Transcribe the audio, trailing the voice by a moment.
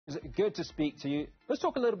Good to speak to you. Let's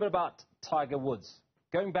talk a little bit about Tiger Woods.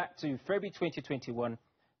 Going back to February 2021,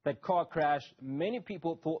 that car crash, many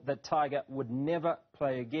people thought that Tiger would never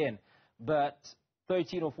play again. But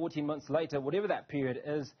 13 or 14 months later, whatever that period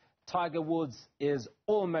is, Tiger Woods is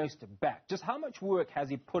almost back. Just how much work has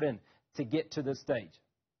he put in to get to this stage?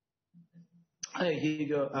 Hey,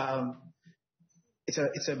 Hugo.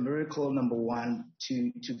 It's a miracle, number one,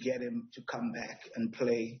 to get him to come back and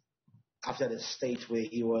play after the state where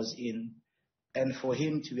he was in. And for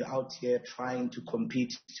him to be out here trying to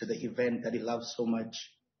compete to the event that he loves so much.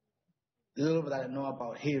 The little bit that I know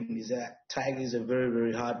about him is that Tiger is a very,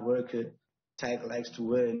 very hard worker. Tiger likes to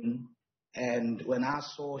win. And when I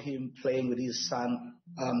saw him playing with his son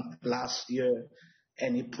last year,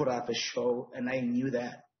 and he put up a show, and I knew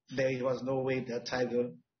that there was no way that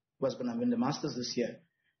Tiger was going to win the Masters this year.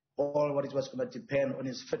 All what it was going to depend on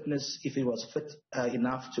his fitness, if he was fit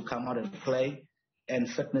enough to come out and play. And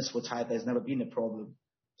fitness for Tiger has never been a problem.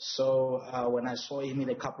 So when I saw him in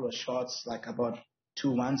a couple of shots, like about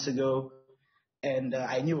 2 months ago, and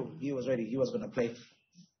I knew he was ready. He was going to play.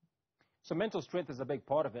 So mental strength is a big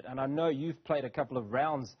part of it. And I know you've played a couple of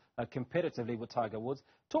rounds competitively with Tiger Woods.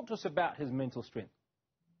 Talk to us about his mental strength.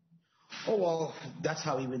 Oh, well, that's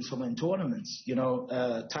how he wins so many tournaments. You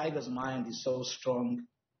know, Tiger's mind is so strong.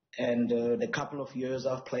 And the couple of years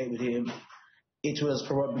I've played with him, it was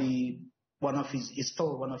probably it's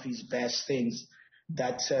still one of his best things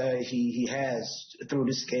that he has through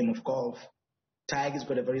this game of golf. Tiger's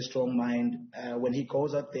got a very strong mind. When he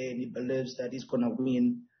goes out there and he believes that he's going to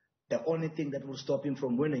win, the only thing that will stop him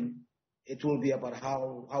from winning, it will be about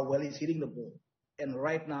how well he's hitting the ball. And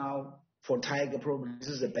right now, for Tiger, probably this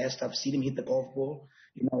is the best I've seen him hit the golf ball.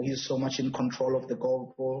 You know, he's so much in control of the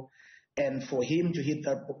golf ball. And for him to hit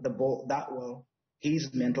the ball that well, his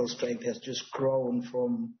mental strength has just grown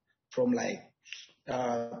from like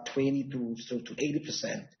 20 to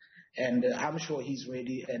 80%. And I'm sure he's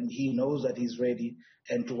ready, and he knows that he's ready.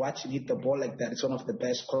 And to watch him hit the ball like that, it's one of the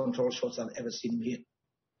best control shots I've ever seen him hit.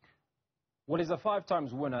 Well, he's a 5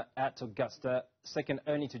 times winner at Augusta, second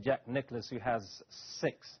only to Jack Nicklaus, who has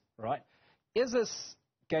 6, right? Is this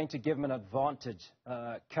going to give him an advantage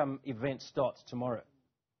come event starts tomorrow?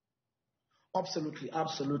 Absolutely,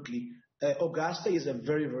 absolutely. Augusta is a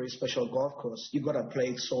very, very special golf course. You've got to play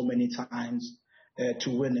it so many times to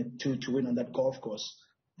win on that golf course.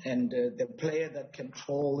 And the player that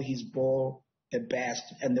control his ball the best,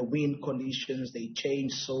 and the wind conditions, they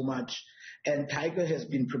change so much. And Tiger has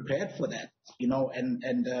been prepared for that, you know, and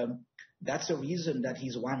that's the reason that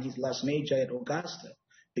he's won his last major at Augusta,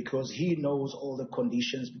 because he knows all the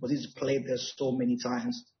conditions, because he's played there so many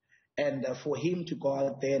times. And for him to go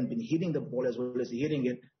out there and been hitting the ball as well as hitting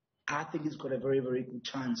it, I think he's got a very, very good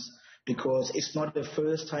chance, because it's not the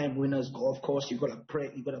first time winners golf course. You've got to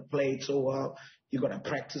play it so well. You've got to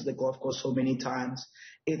practice the golf course so many times.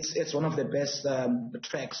 It's one of the best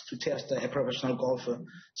tracks to test a professional golfer.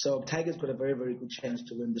 So Tiger's got a very, very good chance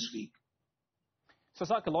to win this week. So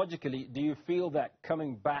psychologically, do you feel that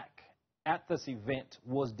coming back at this event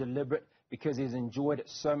was deliberate because he's enjoyed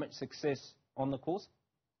so much success on the course?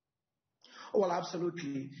 Well,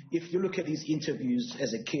 absolutely. If you look at his interviews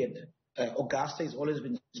as a kid, Augusta has always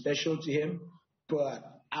been special to him, but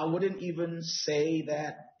I wouldn't even say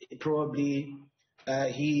that probably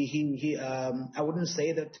I wouldn't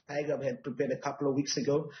say that Tiger had prepared a couple of weeks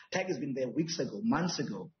ago. Tiger's been there weeks ago, months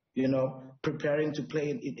ago, you know, preparing to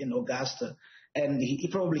play in Augusta. And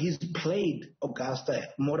he's played Augusta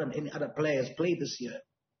more than any other player has played this year,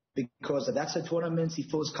 because that's a tournament he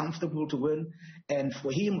feels comfortable to win. And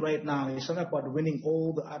for him right now, it's not about winning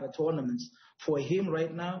all the other tournaments. For him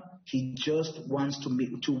right now, he just wants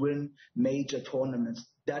to win major tournaments.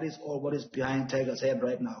 That is all what is behind Tiger's head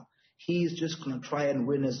right now. He's just going to try and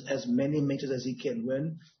win as many majors as he can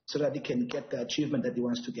win, so that he can get the achievement that he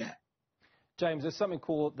wants to get. James, there's something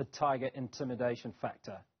called the Tiger intimidation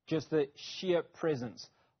factor. Just the sheer presence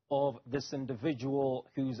of this individual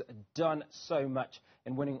who's done so much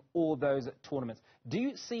in winning all those tournaments. Do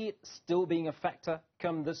you see it still being a factor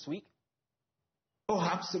come this week? Oh,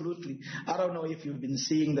 absolutely. I don't know if you've been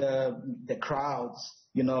seeing the crowds,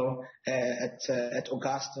 you know, at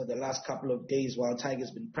Augusta the last couple of days while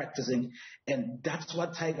Tiger's been practicing. And that's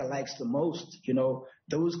what Tiger likes the most, you know,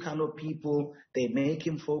 those kind of people. They make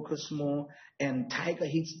him focus more. And Tiger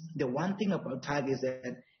hits, the one thing about Tiger is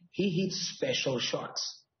that he hits special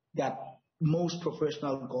shots that most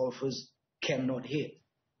professional golfers cannot hit.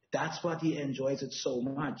 That's what he enjoys it so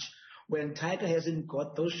much. When Tiger hasn't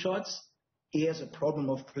got those shots, he has a problem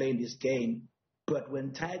of playing this game. But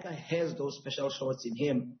when Tiger has those special shots in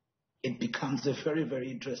him, it becomes a very,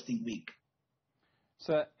 very interesting week.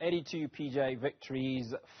 So 82 PJ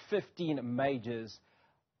victories, 15 majors.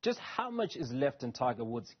 Just how much is left in Tiger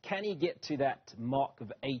Woods? Can he get to that mark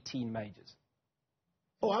of 18 majors?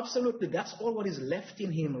 Oh, absolutely. That's all what is left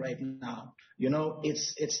in him right now. You know,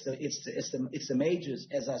 it's the majors.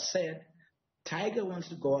 As I said, Tiger wants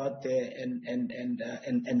to go out there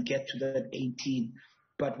and get to that 18.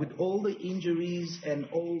 But with all the injuries and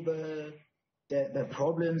all the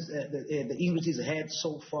problems, the injuries he's had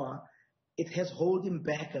so far, it has held him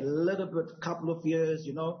back a little bit, a couple of years,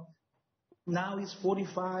 you know. Now he's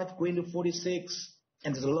 45, going to 46,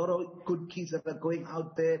 and there's a lot of good kids that are going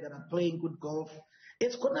out there that are playing good golf.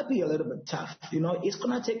 It's going to be a little bit tough, you know. It's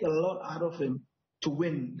going to take a lot out of him to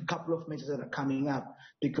win a couple of matches that are coming up.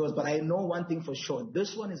 But I know one thing for sure.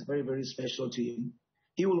 This one is very, very special to him.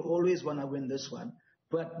 He will always want to win this one.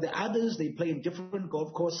 But the others, they play in different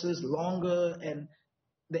golf courses, longer, and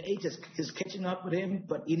the age is catching up with him,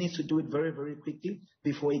 but he needs to do it very, very quickly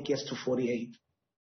before he gets to 48.